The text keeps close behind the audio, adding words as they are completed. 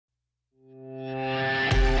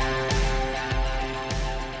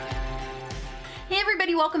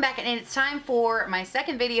everybody, welcome back, and it's time for my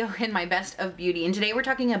second video in my best of beauty. And today we're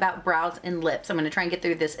talking about brows and lips. I'm going to try and get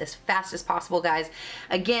through this as fast as possible, guys.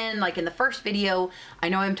 Again, like in the first video, I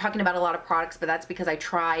know I'm talking about a lot of products, but that's because I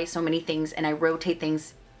try so many things and I rotate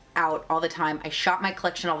things out all the time. I shop my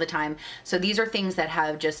collection all the time. So these are things that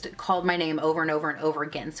have just called my name over and over and over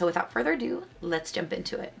again. So without further ado, let's jump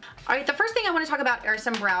into it. All right, the first thing I want to talk about are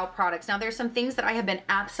some brow products. Now there's some things that I have been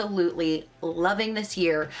absolutely loving this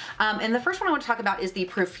year. And the first one I want to talk about is the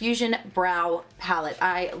Profusion Brow Palette.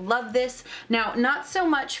 I love this. Now, not so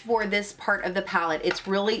much for this part of the palette. It's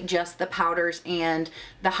really just the powders and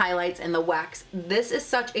the highlights and the wax. This is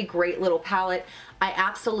such a great little palette. I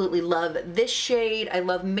absolutely love this shade. I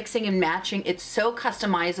love mixing and matching. It's so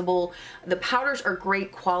customizable. The powders are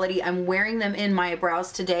great quality. I'm wearing them in my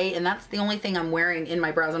brows today, and that's the only thing I'm wearing in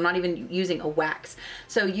my brows. I'm not even using a wax.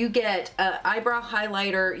 So you get an eyebrow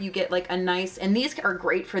highlighter, you get like a nice, and these are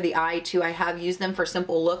great for the eye too. I have used them for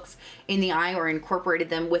simple looks in the eye or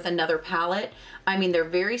incorporated them with another palette. I mean, they're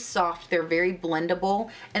very soft, they're very blendable.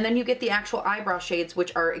 And then you get the actual eyebrow shades,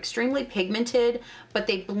 which are extremely pigmented, but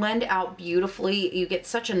they blend out beautifully. You get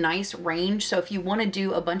such a nice range. So if you want to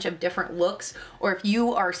do a bunch of different looks, or if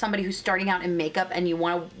you are somebody who's starting out in makeup and you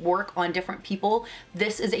want to work on different people,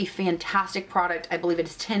 this is a fantastic product. I believe it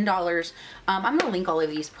is $10. I'm going to link all of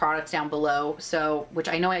these products down below, so, which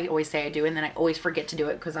I know I always say I do, and then I always forget to do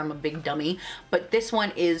it because I'm a big dummy. But this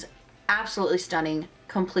one is absolutely stunning.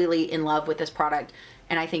 Completely in love with this product,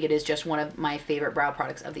 and I think it is just one of my favorite brow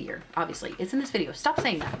products of the year. Obviously, it's in this video. Stop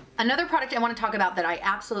saying that. Another product I want to talk about that I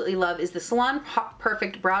absolutely love is the Salon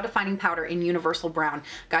Perfect Brow Defining Powder in Universal Brown.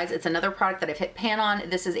 Guys, it's another product that I've hit pan on.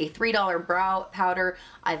 This is a $3 brow powder.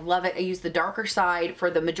 I love it. I use the darker side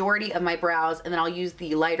for the majority of my brows, and then I'll use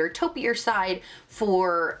the lighter taupier side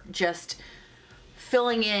for just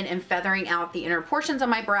filling in and feathering out the inner portions of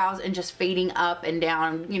my brows and just fading up and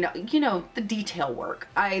down, you know, the detail work.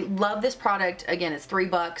 I love this product. Again, it's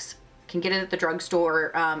 $3. Can get it at the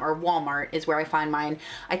drugstore or Walmart is where I find mine.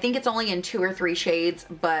 I think it's only in 2 or 3 shades,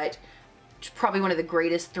 but it's probably one of the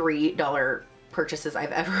greatest $3 purchases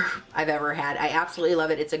I've ever had. I absolutely love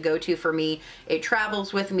it. It's a go-to for me. It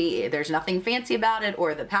travels with me. There's nothing fancy about it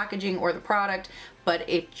or the packaging or the product, but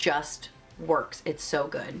it just works. It's so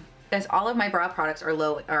good. Guys, all of my brow products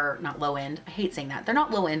are not low end. I hate saying that. They're not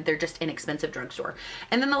low end, they're just inexpensive drugstore.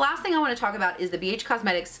 And then the last thing I want to talk about is the BH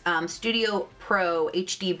Cosmetics Studio Pro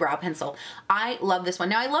HD Brow Pencil. I love this one.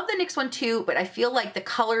 Now, I love the NYX one too, but I feel like the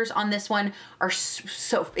colors on this one are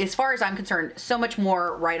so, as far as I'm concerned, so much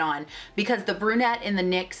more right on, because the brunette in the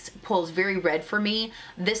NYX pulls very red for me.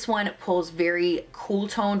 This one pulls very cool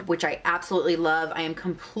toned, which I absolutely love. I am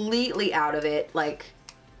completely out of it, like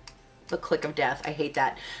the click of death. I hate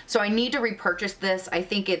that. So I need to repurchase this. I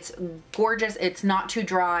think it's gorgeous. It's not too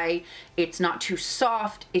dry. It's not too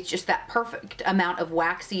soft. It's just that perfect amount of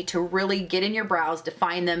waxy to really get in your brows,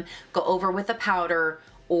 define them, go over with a powder,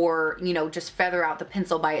 or, you know, just feather out the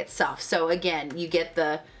pencil by itself. So again, you get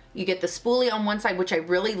the spoolie on one side, which I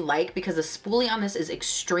really like because the spoolie on this is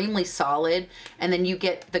extremely solid, and then you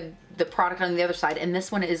get the product on the other side, and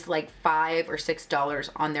this one is like $5 or $6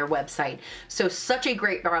 on their website. So such a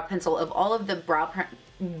great brow pencil. Of all of the brow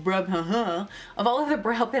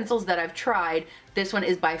pencils that I've tried, this one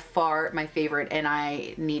is by far my favorite, and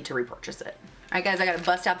I need to repurchase it. All right, guys, I gotta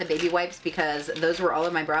bust out the baby wipes because those were all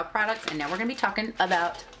of my brow products, and now we're gonna be talking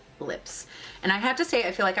about lips. And I have to say,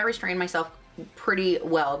 I feel like I restrained myself pretty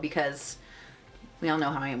well because we all know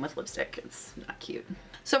how I am with lipstick. It's not cute.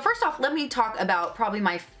 So first off, let me talk about probably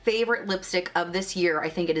my favorite lipstick of this year. I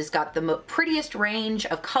think it has got the prettiest range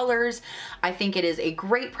of colors. I think it is a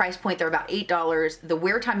great price point. They're about $8. The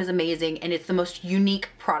wear time is amazing, and it's the most unique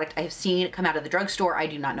product I have seen come out of the drugstore. I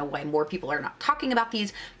do not know why more people are not talking about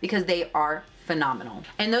these, because they are phenomenal.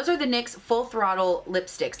 And those are the NYX Full Throttle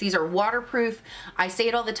lipsticks. These are waterproof. I say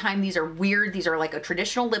it all the time. These are weird. These are like a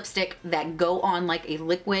traditional lipstick that go on like a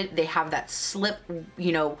liquid. They have that slip,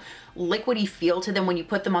 you know, liquidy feel to them when you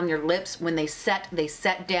put them on your lips. When they set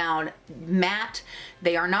down matte.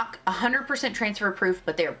 They are not 100% transfer proof,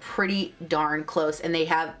 but they are pretty darn close, and they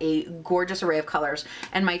have a gorgeous array of colors.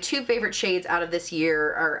 And my 2 favorite shades out of this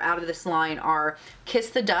year, or out of this line, are Kiss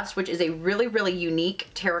the Dust, which is a really, really unique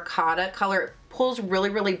terracotta color. It pulls really,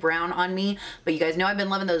 really brown on me, but you guys know I've been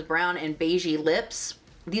loving those brown and beigey lips.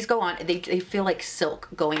 These go on, they feel like silk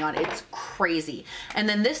going on. It's crazy. And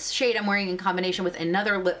then this shade I'm wearing in combination with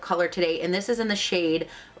another lip color today, and this is in the shade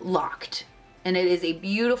Locked. And it is a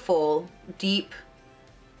beautiful, deep,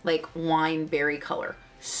 like wine berry color.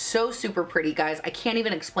 So super pretty, guys. I can't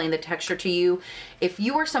even explain the texture to you. If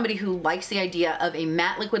you are somebody who likes the idea of a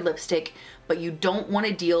matte liquid lipstick, but you don't want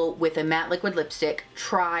to deal with a matte liquid lipstick,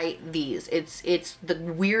 try these. It's the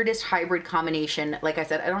weirdest hybrid combination. Like I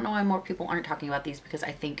said, I don't know why more people aren't talking about these because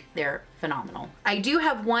I think they're phenomenal. I do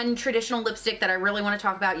have one traditional lipstick that I really want to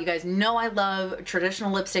talk about. You guys know I love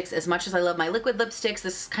traditional lipsticks as much as I love my liquid lipsticks.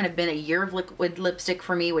 This has kind of been a year of liquid lipstick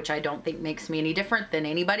for me, which I don't think makes me any different than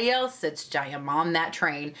anybody else. I am on that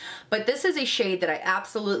train. But this is a shade that I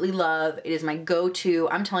absolutely love. It is my go-to.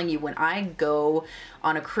 I'm telling you, when I go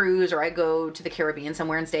on a cruise or I go to the Caribbean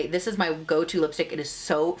somewhere and stay, this is my go-to lipstick. It is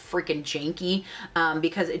so freaking janky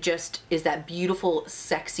because it just is that beautiful,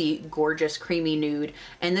 sexy, gorgeous, creamy nude.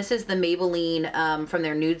 And this is the Maybelline from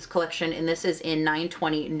their nudes collection, and this is in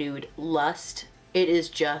 920 Nude Lust. It is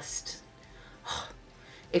just,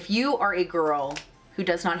 if you are a girl who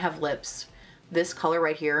does not have lips, this color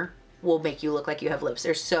right here will make you look like you have lips.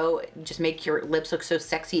 They're so, just make your lips look so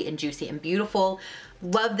sexy and juicy and beautiful.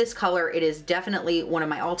 Love this color. It is definitely one of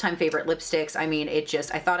my all-time favorite lipsticks. I mean, it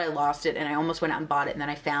just, I thought I lost it and I almost went out and bought it, and then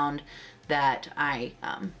I found that I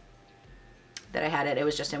had it. It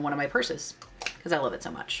was just in one of my purses because I love it so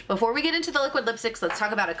much. Before we get into the liquid lipsticks, let's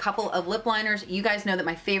talk about a couple of lip liners. You guys know that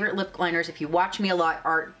my favorite lip liners, if you watch me a lot,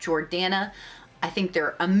 are Jordana. I think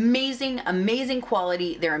they're amazing, amazing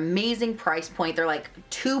quality. They're amazing price point. They're like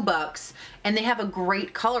 $2 and they have a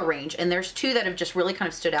great color range. And there's two that have just really kind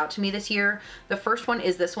of stood out to me this year. The first one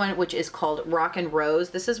is this one, which is called Rock and Rose.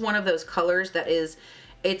 This is one of those colors that is,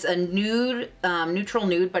 it's a nude, neutral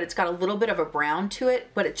nude, but it's got a little bit of a brown to it,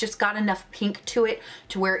 but it's just got enough pink to it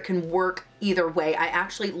to where it can work either way. I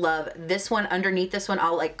actually love this one. Underneath this one,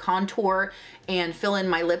 I'll like contour and fill in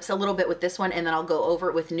my lips a little bit with this one, and then I'll go over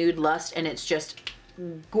it with Nude Lust, and it's just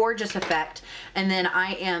gorgeous effect. And then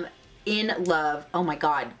I am in love. Oh my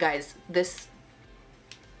God, guys, that's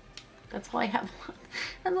all I have.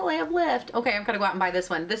 That's all I have left. Okay, I'm gonna go out and buy this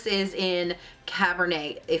one. This is in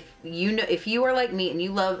Cabernet. If you are like me and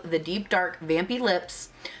you love the deep, dark, vampy lips,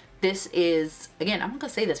 this is, again, I'm not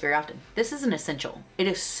gonna say this very often, this is an essential. It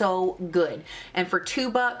is so good. And for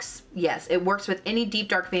 $2, yes, it works with any deep,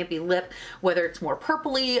 dark, vampy lip, whether it's more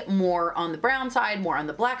purpley, more on the brown side, more on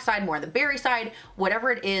the black side, more on the berry side,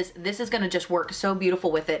 whatever it is, this is gonna just work so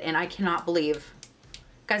beautiful with it. And I cannot believe,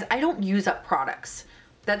 guys, I don't use up products.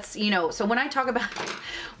 That's, you know, so when I talk about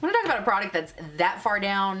a product that's that far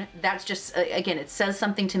down, that's just, again, it says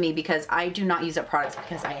something to me because I do not use up products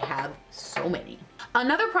because I have so many.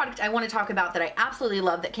 Another product I want to talk about that I absolutely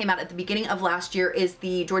love that came out at the beginning of last year is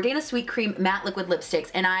the Jordana Sweet Cream Matte Liquid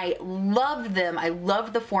Lipsticks, and I loved them. I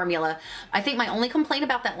loved the formula. I think my only complaint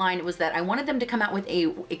about that line was that I wanted them to come out with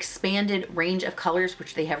a expanded range of colors,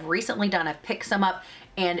 which they have recently done. I've picked some up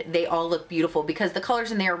and they all look beautiful because the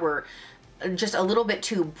colors in there were just a little bit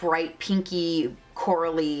too bright, pinky,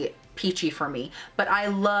 corally, peachy for me. But I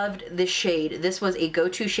loved this shade. This was a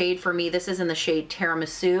go-to shade for me. This is in the shade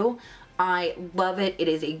Tiramisu. I love it. It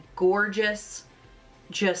is a gorgeous,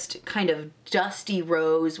 just kind of dusty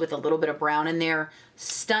rose with a little bit of brown in there.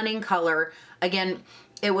 Stunning color. Again,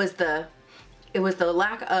 it was the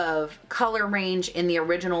lack of color range in the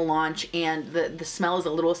original launch, and the smell is a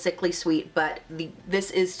little sickly sweet, but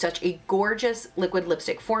this is such a gorgeous liquid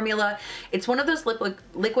lipstick formula. It's one of those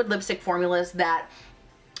liquid lipstick formulas that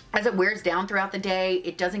as it wears down throughout the day,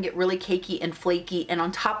 it doesn't get really cakey and flaky. And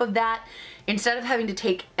on top of that, instead of having to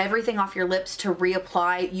take everything off your lips to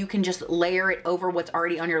reapply, you can just layer it over what's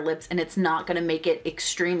already on your lips, and it's not gonna make it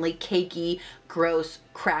extremely cakey, gross,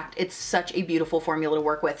 cracked. It's such a beautiful formula to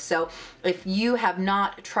work with. So if you have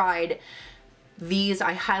not tried these,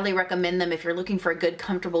 I highly recommend them if you're looking for a good,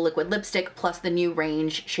 comfortable liquid lipstick. Plus the new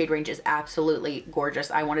range, shade range is absolutely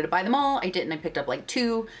gorgeous. I wanted to buy them all. I didn't. I picked up like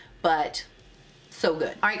 2, but so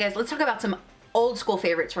good. All right, guys, let's talk about some old school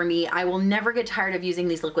favorites for me. I will never get tired of using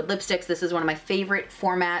these liquid lipsticks. This is one of my favorite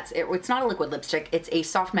formats. It's not a liquid lipstick, it's a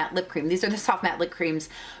soft matte lip cream. These are the soft matte lip creams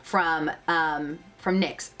from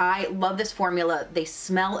NYX. I love this formula. They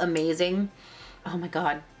smell amazing. Oh my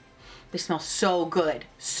God, they smell so good,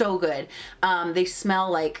 so good. They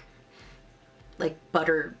smell like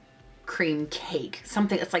buttercream cake,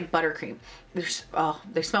 something that's like buttercream.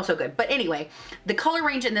 They smell so good. But anyway, the color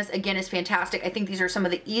range in this again is fantastic. I think these are some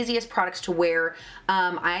of the easiest products to wear.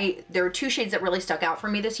 There were 2 shades that really stuck out for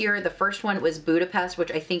me this year. The first one was Budapest,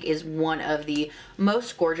 which I think is one of the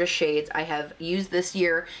most gorgeous shades I have used this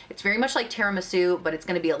year. It's very much like Tiramisu, but it's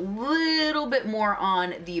going to be a little bit more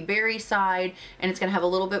on the berry side, and it's going to have a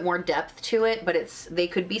little bit more depth to it, but they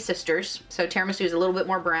could be sisters. So Tiramisu is a little bit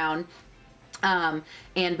more brown,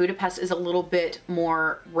 and Budapest is a little bit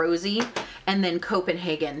more rosy, and then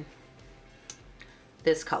Copenhagen.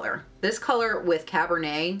 this color. This color with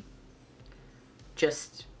Cabernet,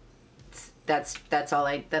 just, that's all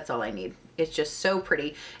I need. It's just so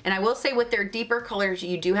pretty. And I will say with their deeper colors,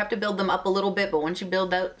 you do have to build them up a little bit, but once you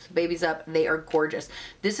build those babies up, they are gorgeous.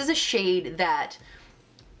 This is a shade that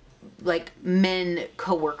like men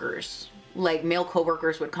coworkers, like male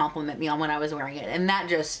coworkers would compliment me on when I was wearing it. And that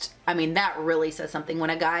just, I mean, that really says something. When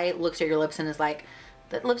a guy looks at your lips and is like,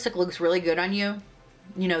 that lipstick looks really good on you,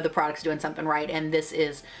 you know the product's doing something right. And this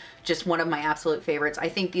is just one of my absolute favorites. I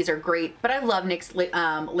think these are great, but I love NYX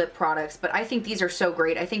lip products, but I think these are so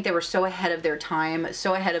great. I think they were so ahead of their time,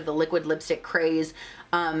 so ahead of the liquid lipstick craze.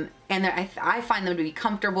 And I find them to be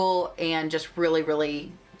comfortable and just really,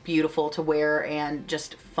 really beautiful to wear and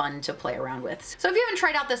just fun to play around with. So if you haven't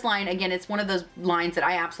tried out this line, again, it's one of those lines that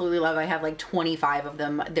I absolutely love. I have like 25 of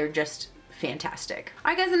them. They're just fantastic. All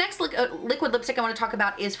right, guys, the next liquid lipstick I want to talk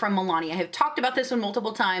about is from Milani. I have talked about this one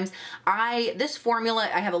multiple times. This formula,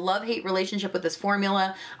 I have a love-hate relationship with this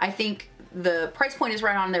formula. I think the price point is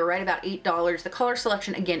right on there, right about $8. The color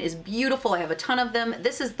selection, again, is beautiful. I have a ton of them.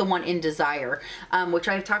 This is the one in Desire, which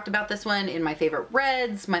I've talked about this one in my favorite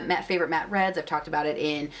reds, my favorite matte reds. I've talked about it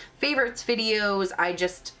in favorites videos.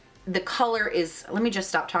 The color is, let me just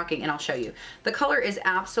stop talking and I'll show you. The color is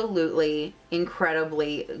absolutely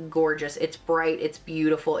incredibly gorgeous. It's bright, it's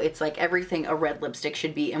beautiful. It's like everything a red lipstick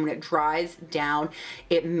should be. And when it dries down,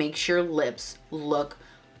 it makes your lips look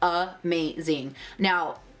amazing.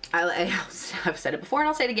 Now, I've said it before and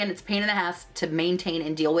I'll say it again, it's a pain in the ass to maintain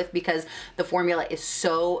and deal with because the formula is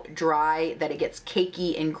so dry that it gets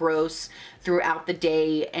cakey and gross throughout the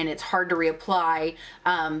day and it's hard to reapply,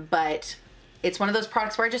 but it's one of those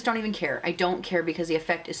products where I just don't even care. I don't care because the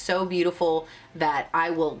effect is so beautiful that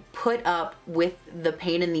I will put up with the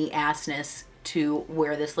pain in the assness to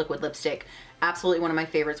wear this liquid lipstick. Absolutely one of my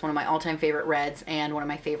favorites, one of my all-time favorite reds, and one of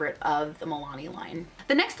my favorite of the Milani line.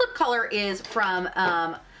 The next lip color is from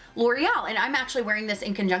L'Oreal, and I'm actually wearing this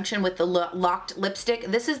in conjunction with the Locked lipstick.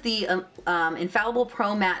 This is the Infallible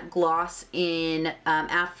Pro Matte Gloss in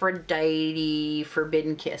Aphrodite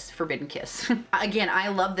Forbidden Kiss. Again, I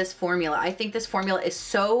love this formula. I think this formula is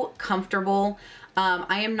so comfortable.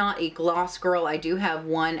 I am not a gloss girl. I do have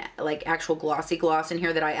one like actual glossy gloss in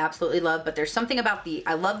here that I absolutely love, but there's something about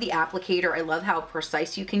I love the applicator. I love how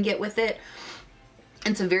precise you can get with it.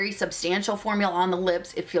 It's a very substantial formula on the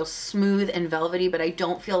lips. It feels smooth and velvety, but I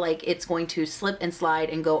don't feel like it's going to slip and slide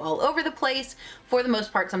and go all over the place. For the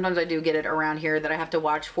most part, sometimes I do get it around here that I have to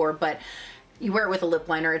watch for, but you wear it with a lip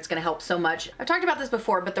liner, it's gonna help so much. I've talked about this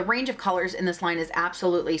before, but the range of colors in this line is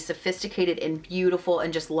absolutely sophisticated and beautiful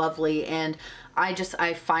and just lovely. And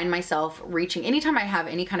I find myself reaching, anytime I have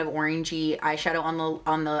any kind of orangey eyeshadow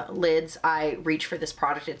on the lids, I reach for this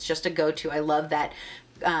product. It's just a go-to. I love that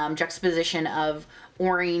juxtaposition of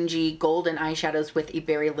orangey golden eyeshadows with a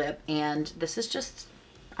berry lip, and this is just,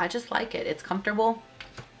 I just like it. It's comfortable,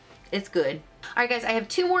 it's good. All right, guys, I have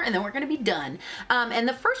two more and then we're gonna be done. And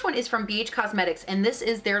the first one is from BH Cosmetics, and this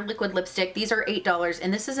is their liquid lipstick. These are $8,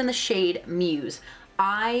 and this is in the shade Muse.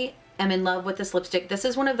 I am in love with this lipstick. This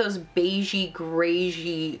is one of those beigey,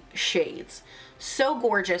 grayy shades. So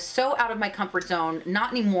gorgeous, so out of my comfort zone.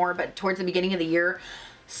 Not anymore, but towards the beginning of the year.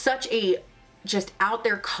 Such a just out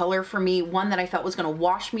there color for me, one that I felt was gonna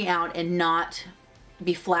wash me out and not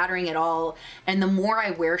be flattering at all. And the more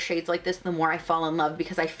I wear shades like this, the more I fall in love,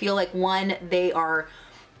 because I feel like, one, they are,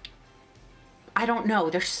 I don't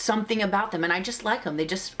know, there's something about them and I just like them.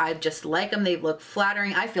 I just like them. They look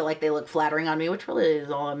flattering. I feel like they look flattering on me, which really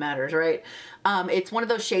is all that matters, right? It's one of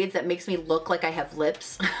those shades that makes me look like I have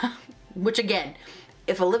lips, which again,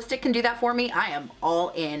 if a lipstick can do that for me, I am all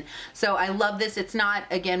in. So I love this. It's not,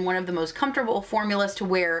 again, one of the most comfortable formulas to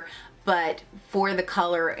wear, but for the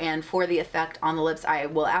color and for the effect on the lips, I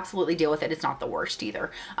will absolutely deal with it. It's not the worst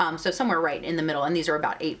either. So somewhere right in the middle, and these are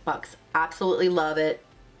about $8. Absolutely love it.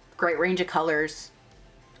 Great range of colors.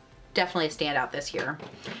 Definitely a standout this year.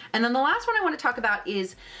 And then the last one I want to talk about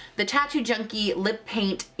is the Tattoo Junkie lip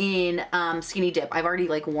paint in Skinny Dip. I've already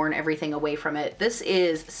like worn everything away from it. This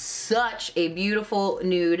is such a beautiful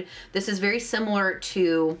nude. This is very similar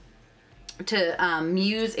to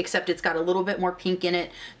Muse, except it's got a little bit more pink in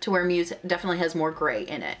it, to where Muse definitely has more gray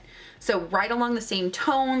in it. So right along the same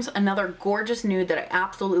tones, another gorgeous nude that I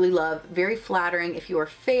absolutely love. Very flattering. If you are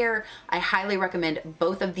fair, I highly recommend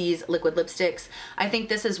both of these liquid lipsticks. I think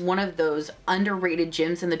this is one of those underrated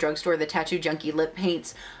gems in the drugstore, the Tattoo Junkie lip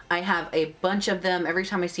paints. I have a bunch of them. Every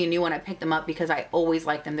time I see a new one, I pick them up because I always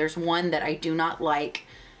like them. There's one that I do not like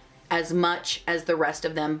as much as the rest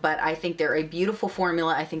of them, but I think they're a beautiful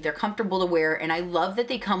formula. I think they're comfortable to wear, and I love that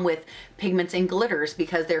they come with pigments and glitters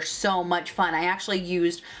because they're so much fun. I actually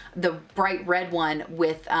used the bright red one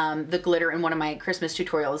with the glitter in one of my Christmas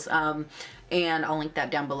tutorials, and I'll link that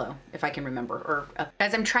down below if I can remember. Or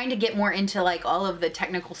guys, I'm trying to get more into like all of the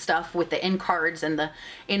technical stuff with the end cards and the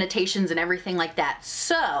annotations and everything like that.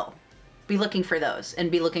 So be looking for those and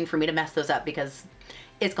be looking for me to mess those up because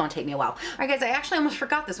it's gonna take me a while. All right guys, I actually almost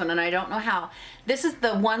forgot this one and I don't know how. This is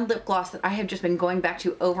the one lip gloss that I have just been going back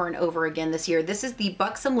to over and over again this year. This is the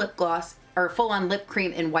Buxom Lip Gloss, or full-on lip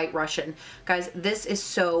cream in White Russian. Guys, this is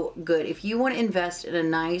so good. If you want to invest in a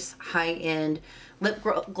nice high-end lip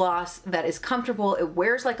gloss that is comfortable, it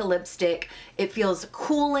wears like a lipstick, it feels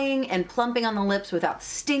cooling and plumping on the lips without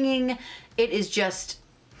stinging. It is just,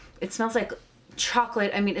 it smells like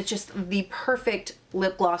chocolate. I mean, it's just the perfect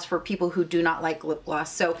lip gloss for people who do not like lip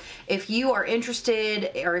gloss. So if you are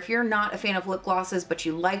interested, or if you're not a fan of lip glosses, but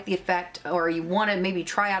you like the effect, or you want to maybe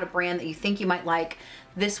try out a brand that you think you might like,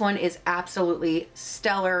 this one is absolutely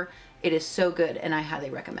stellar. It is so good and I highly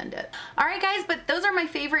recommend it. All right guys, but those are my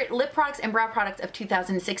favorite lip products and brow products of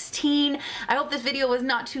 2016. I hope this video was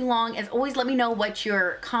not too long. As always, let me know what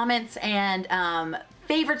your comments and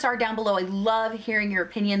favorites are down below. I love hearing your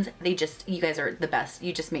opinions. You guys are the best.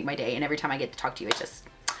 You just make my day, and every time I get to talk to you, it just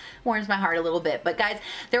warms my heart a little bit. But guys,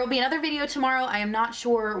 there will be another video tomorrow. I am not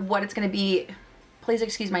sure what it's gonna be. Please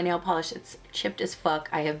excuse my nail polish. It's chipped as fuck.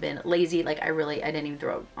 I have been lazy. Like I didn't even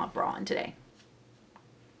throw a bra on today.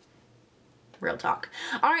 Real talk.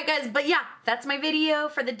 All right guys, but yeah, that's my video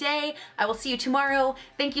for the day. I will see you tomorrow.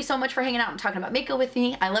 Thank you so much for hanging out and talking about makeup with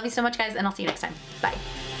me. I love you so much guys, and I'll see you next time. Bye.